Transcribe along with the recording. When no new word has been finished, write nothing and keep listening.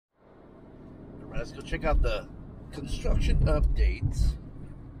Let's go check out the construction updates.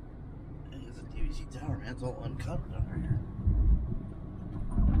 There's a DVC tower, man. It's all uncovered under here.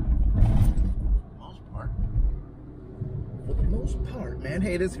 For the most part, man.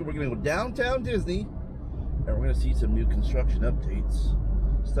 Hey, we're gonna go downtown Disney, and we're gonna see some new construction updates,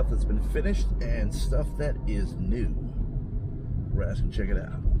 stuff that's been finished and stuff that is new. We're gonna check it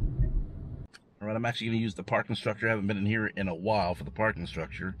out. All right, I'm actually gonna use the parking structure. I haven't been in here in a while for the parking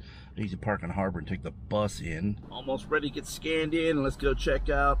structure. I need to park on Harbor and take the bus in. Almost ready to get scanned in. Let's go check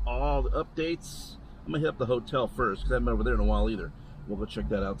out all the updates. I'm gonna hit up the hotel first because I haven't been over there in a while either. We'll go check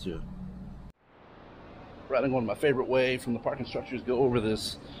that out too. Right, I'm going my favorite way from the parking structure is go over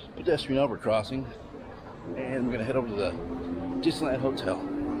this pedestrian overcrossing, and we're gonna head over to the Disneyland Hotel.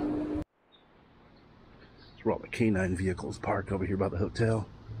 That's where all the canine vehicles parked over here by the hotel.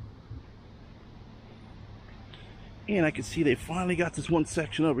 And I can see they finally got this one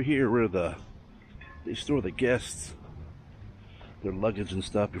section over here where they store the guests, their luggage and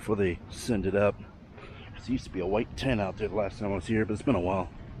stuff before they send it up. There used to be a white tent out there the last time I was here, but it's been a while.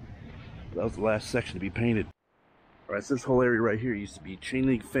 That was the last section to be painted. Alright, so this whole area right here used to be chain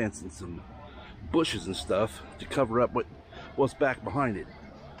link fence and some bushes and stuff to cover up what's back behind it.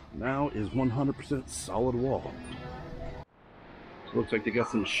 Now is 100% solid wall. So looks like they got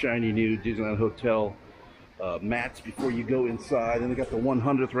some shiny new Disneyland Hotel mats before you go inside, and they got the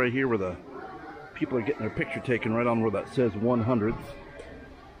 100th right here where the people are getting their picture taken right on where that says 100th.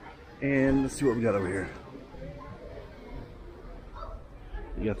 And let's see what we got over here.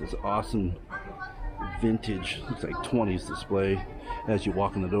 You got this awesome vintage, looks like 20s display as you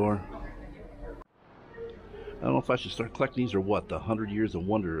walk in the door. I don't know if I should start collecting these or what, the 100 Years of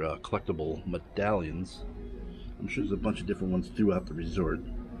Wonder collectible medallions. I'm sure there's a bunch of different ones throughout the resort,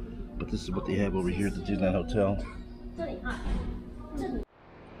 but this is what they have over here at the Disneyland Hotel.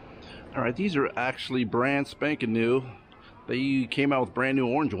 Alright, these are actually brand spanking new. They came out with brand new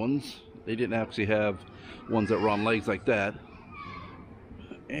orange ones. They didn't actually have ones that were on legs like that.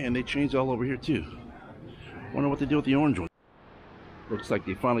 And they changed all over here too. Wonder what they do with the orange one. Looks like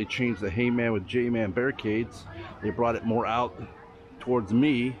they finally changed the Hey Man with J-Man barricades. They brought it more out towards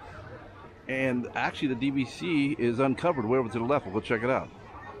me. And actually the DVC is uncovered way over to the left. We'll go check it out.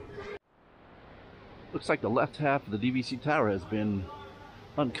 Looks like the left half of the DVC tower has been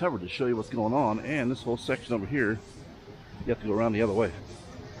uncovered to show you what's going on. And this whole section over here, you have to go around the other way.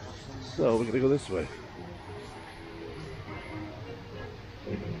 So we're gonna go this way.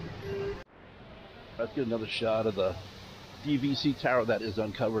 Let's get another shot of the DVC tower that is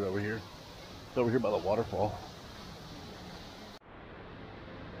uncovered over here. It's over here by the waterfall.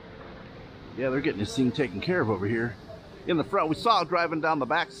 Yeah, they're getting this thing taken care of over here. In the front, we saw it driving down the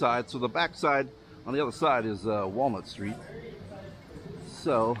backside. So the backside on the other side is Walnut Street.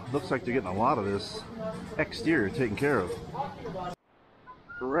 So looks like they're getting a lot of this exterior taken care of.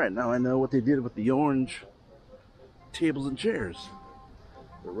 Right now I know what they did with the orange tables and chairs.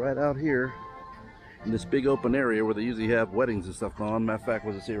 They're right out here in this big open area where they usually have weddings and stuff going on. Matter of fact,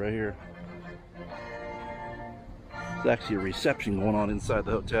 what does it say right here? There's actually a reception going on inside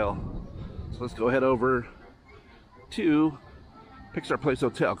the hotel. So let's go head over to Pixar Place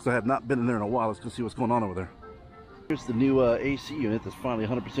Hotel because I have not been in there in a while. Let's go see what's going on over there. Here's the new AC unit that's finally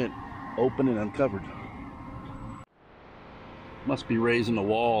 100% open and uncovered. Must be raising the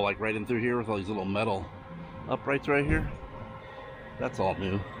wall like right in through here with all these little metal uprights right here. That's all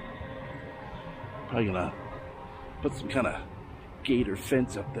new. Probably gonna put some kind of gate or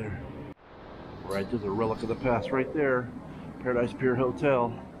fence up there. Right, there's a relic of the past right there. Paradise Pier Hotel,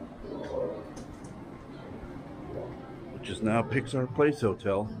 which is now Pixar Place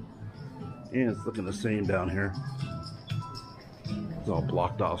Hotel. And it's looking the same down here. It's all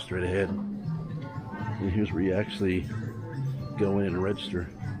blocked off straight ahead. And here's where you actually go in and register.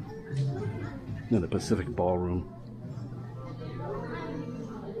 In the Pacific Ballroom.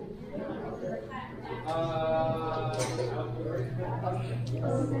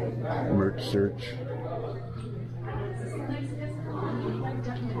 Merch search.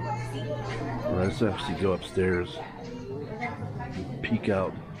 Let's actually go upstairs. Peek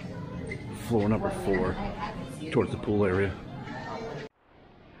out floor number 4 towards the pool area.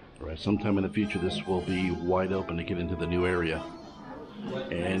 Alright, sometime in the future this will be wide open to get into the new area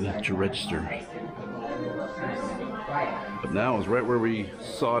and to register. But now is right where we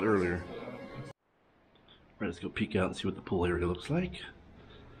saw it earlier. Alright, let's go peek out and see what the pool area looks like.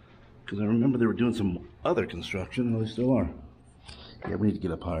 Because I remember they were doing some other construction, and they still are. Yeah, we need to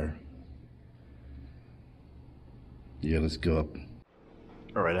get up higher. Yeah, let's go up.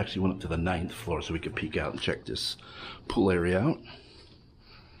 Alright, actually went up to the 9th floor so we could peek out and check this pool area out.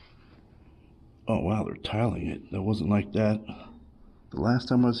 Oh wow, they're tiling it. That wasn't like that the last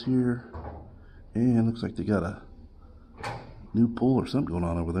time I was here. And looks like they got a new pool or something going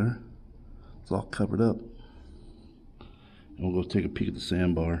on over there. It's all covered up. And we'll go take a peek at the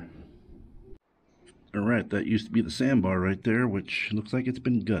sandbar. Alright, that used to be the sandbar right there, which looks like it's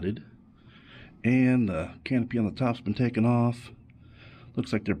been gutted. And the canopy on the top's been taken off.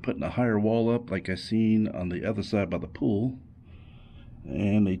 Looks like they're putting a higher wall up like I seen on the other side by the pool.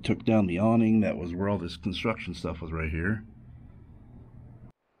 And they took down the awning. That was where all this construction stuff was, right here.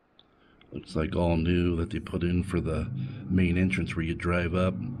 Looks like all new that they put in for the main entrance where you drive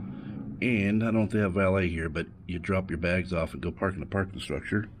up. And I don't know if they have valet here, but you drop your bags off and go park in the parking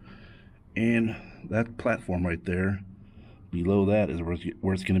structure. And that platform right there, below that is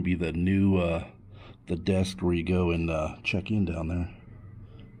where it's going to be the new the desk where you go and check in down there.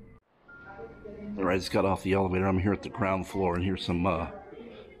 Alright, I just got off the elevator. I'm here at the ground floor, and here's some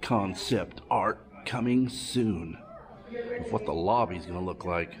concept art coming soon of what the lobby's going to look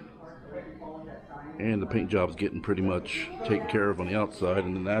like. And the paint job's getting pretty much taken care of on the outside,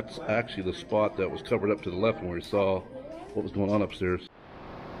 and then that's actually the spot that was covered up to the left where we saw what was going on upstairs.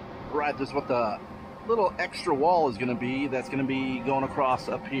 Right, this is what the little extra wall is going to be. That's going to be going across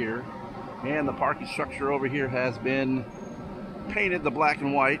up here. And the parking structure over here has been painted the black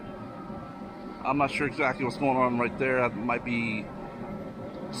and white. I'm not sure exactly what's going on right there. That might be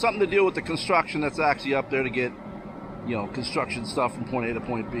something to do with the construction that's actually up there to get, you know, construction stuff from point A to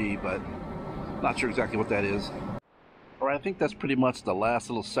point B, but not sure exactly what that is. Alright, I think that's pretty much the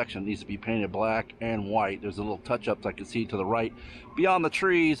last little section that needs to be painted black and white. There's a little touch-ups I can see to the right beyond the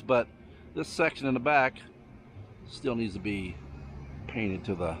trees, but this section in the back still needs to be painted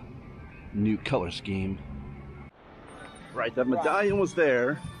to the new color scheme. Right, that medallion was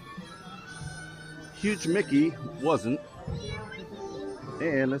there. Huge Mickey wasn't.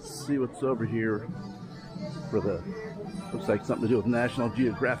 And let's see what's over here for the, looks like something to do with National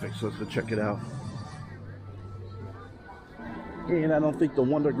Geographic, so let's go check it out. And I don't think the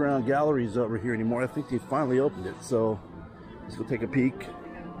Wonderground Gallery is over here anymore. I think they finally opened it, so let's go take a peek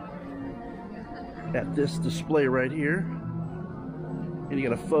at this display right here. And you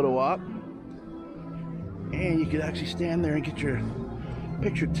got a photo op, and you could actually stand there and get your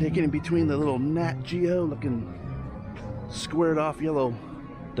picture taken in between the little Nat Geo looking squared off yellow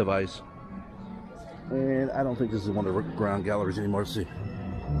device. And I don't think this is one of the ground galleries anymore. Let's see.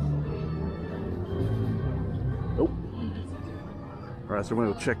 Nope. Alright, so we're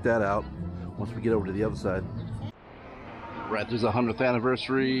going to go check that out once we get over to the other side. Right, there's the 100th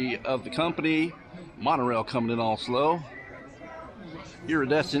anniversary of the company. Monorail coming in all slow.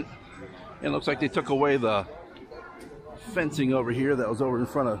 Iridescent. And it looks like they took away the fencing over here that was over in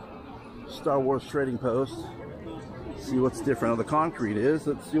front of Star Wars Trading Post. See what's different. Oh, the concrete is.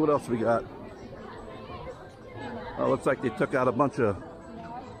 Let's see what else we got. Oh, looks like they took out a bunch of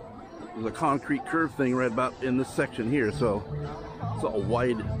the concrete curve thing right about in this section here. So it's all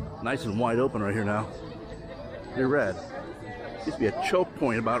wide, nice and wide open right here now. Pretty rad. Used to be a choke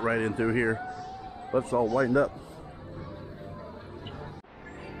point about right in through here, but it's all widened up.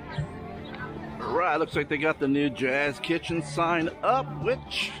 Right, looks like they got the new Jazz Kitchen sign up,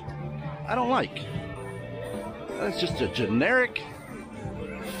 which I don't like. That's just a generic,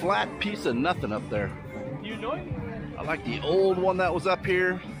 flat piece of nothing up there. You know it? I like the old one that was up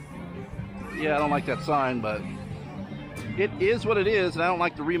here. Yeah, I don't like that sign, but it is what it is, and I don't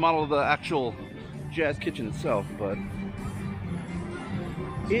like the remodel of the actual Jazz Kitchen itself, but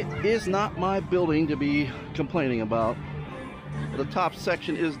it is not my building to be complaining about. The top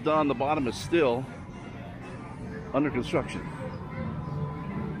section is done, the bottom is still under construction.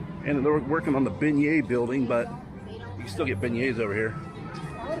 And they're working on the beignet building, but you can still get beignets over here.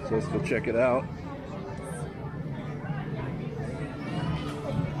 So let's go check it out.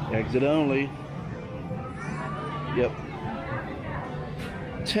 Exit only. Yep.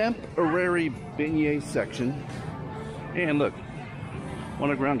 Temporary beignet section. And look,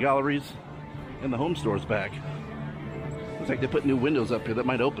 Wonderground Galleries and the home store's back. Looks like they put new windows up here that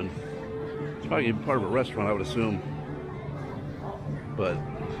might open. It's probably part of a restaurant, I would assume. But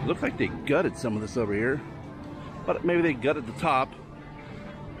it looks like they gutted some of this over here. But maybe they gutted the top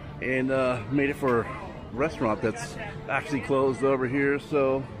and made it for a restaurant that's actually closed over here.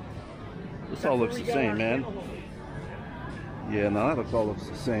 So this all looks the same, man. Yeah, no, that all looks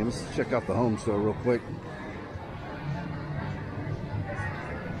the same. Let's check out the home store real quick.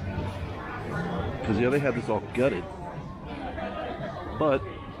 Because, yeah, they had this all gutted. But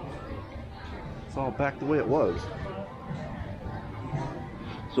it's all back the way it was.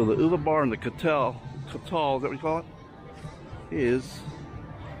 So the Uva Bar and the Catal, is that what you call it? Is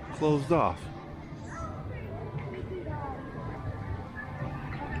closed off.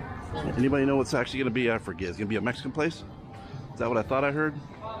 Anybody know what's actually going to be? I forget. It's going to be a Mexican place? Is that what I thought I heard?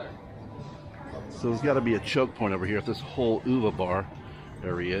 So there's got to be a choke point over here if this whole Uva bar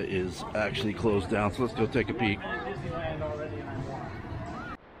area is actually closed down. So let's go take a peek.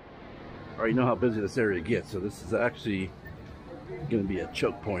 Alright, you know how busy this area gets, so this is actually going to be a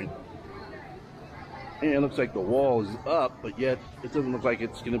choke point. And it looks like the wall is up, but yet it doesn't look like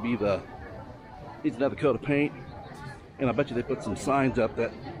it's going to be needs another coat of paint. And I bet you they put some signs up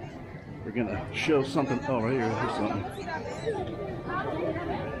that they're going to show something. Oh, right here, here's something.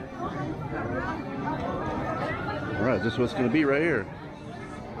 Alright, this is what's going to be right here.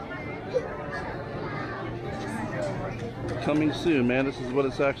 Coming soon, man. This is what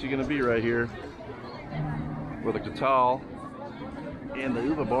it's actually going to be right here. For the Catal and the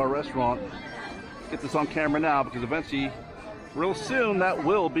Uva Bar restaurant. Get this on camera now because eventually, real soon, that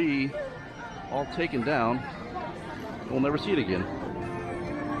will be all taken down. We'll never see it again.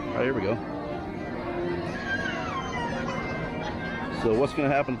 Alright, here we go. So what's going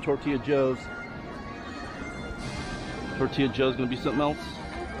to happen to Tortilla Joe's? Tortilla Joe's going to be something else?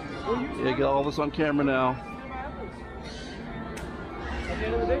 Yeah, get all this on camera now.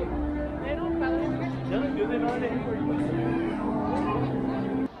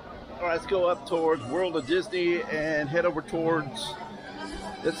 Alright, let's go up towards World of Disney and head over towards,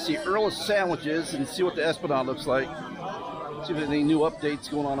 let's see, Earl's Sandwiches and see what the Esplanade looks like. See if there's any new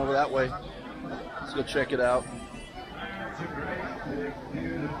updates going on over that way. Let's go check it out.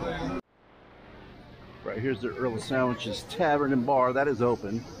 Right, here's the Earl's Sandwiches Tavern and Bar. That is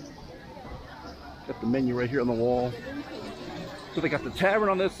open. Got the menu right here on the wall. So they got the tavern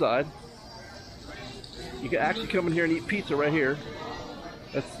on this side. You can actually come in here and eat pizza right here.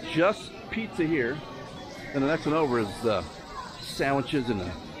 That's just pizza here. And the next one over is the sandwiches and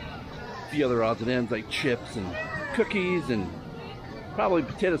a few other odds and ends like chips and cookies and probably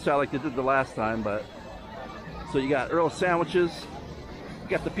potato salad like they did the last time. But so you got Earl's Sandwiches, you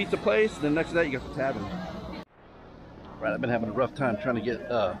got the pizza place, and then next to that you got the tavern. Right, I've been having a rough time trying to get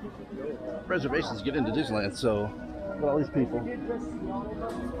reservations to get into Disneyland. So look at all these people. I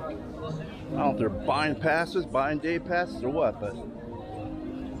don't know if they're buying passes, buying day passes or what, but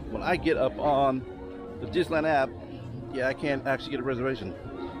when I get up on the Disneyland app, yeah, I can't actually get a reservation.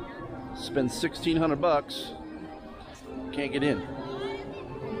 Spend $1,600, can't get in.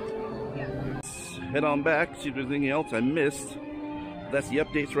 Head on back, see if there's anything else I missed. That's the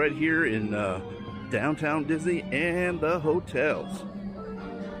updates right here in downtown Disney and the hotels.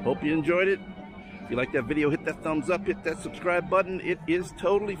 Hope you enjoyed it. If you like that video, hit that thumbs up, hit that subscribe button. It is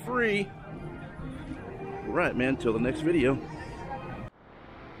totally free. All right, man, till the next video.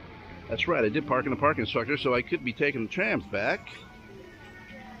 That's right, I did park in the parking structure, so I could be taking the trams back.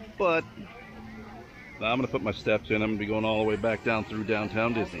 But I'm going to put my steps in. I'm going to be going all the way back down through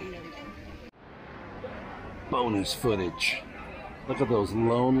downtown Disney. Bonus footage. Look at those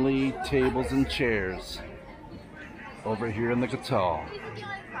lonely tables and chairs over here in the Catal.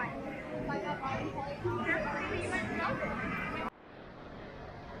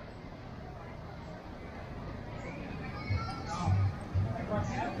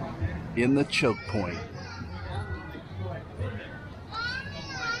 In the choke point.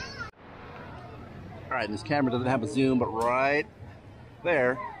 Alright, this camera doesn't have a zoom, but right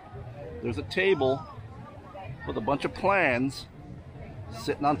there, there's a table with a bunch of plans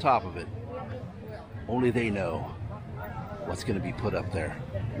sitting on top of it. Only they know what's going to be put up there.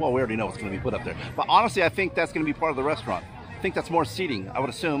 Well, we already know what's going to be put up there. But honestly, I think that's going to be part of the restaurant. I think that's more seating, I would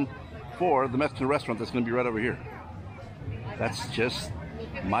assume, for the Mexican restaurant that's going to be right over here. That's just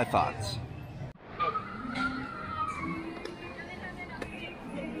my thoughts.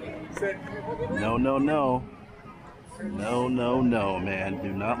 No, no, no. No, no, no, man.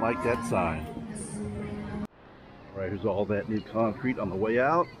 Do not like that sign. Alright, here's all that new concrete on the way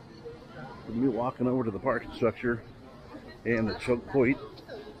out. We're going to be walking over to the parking structure, and the choke point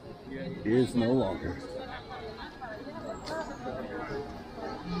is no longer.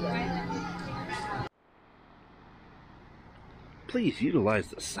 Please utilize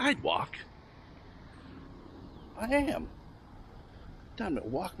the sidewalk. I am. Time to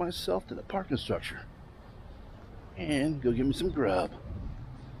walk myself to the parking structure and go get me some grub.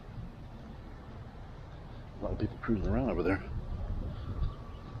 A lot of people cruising around over there.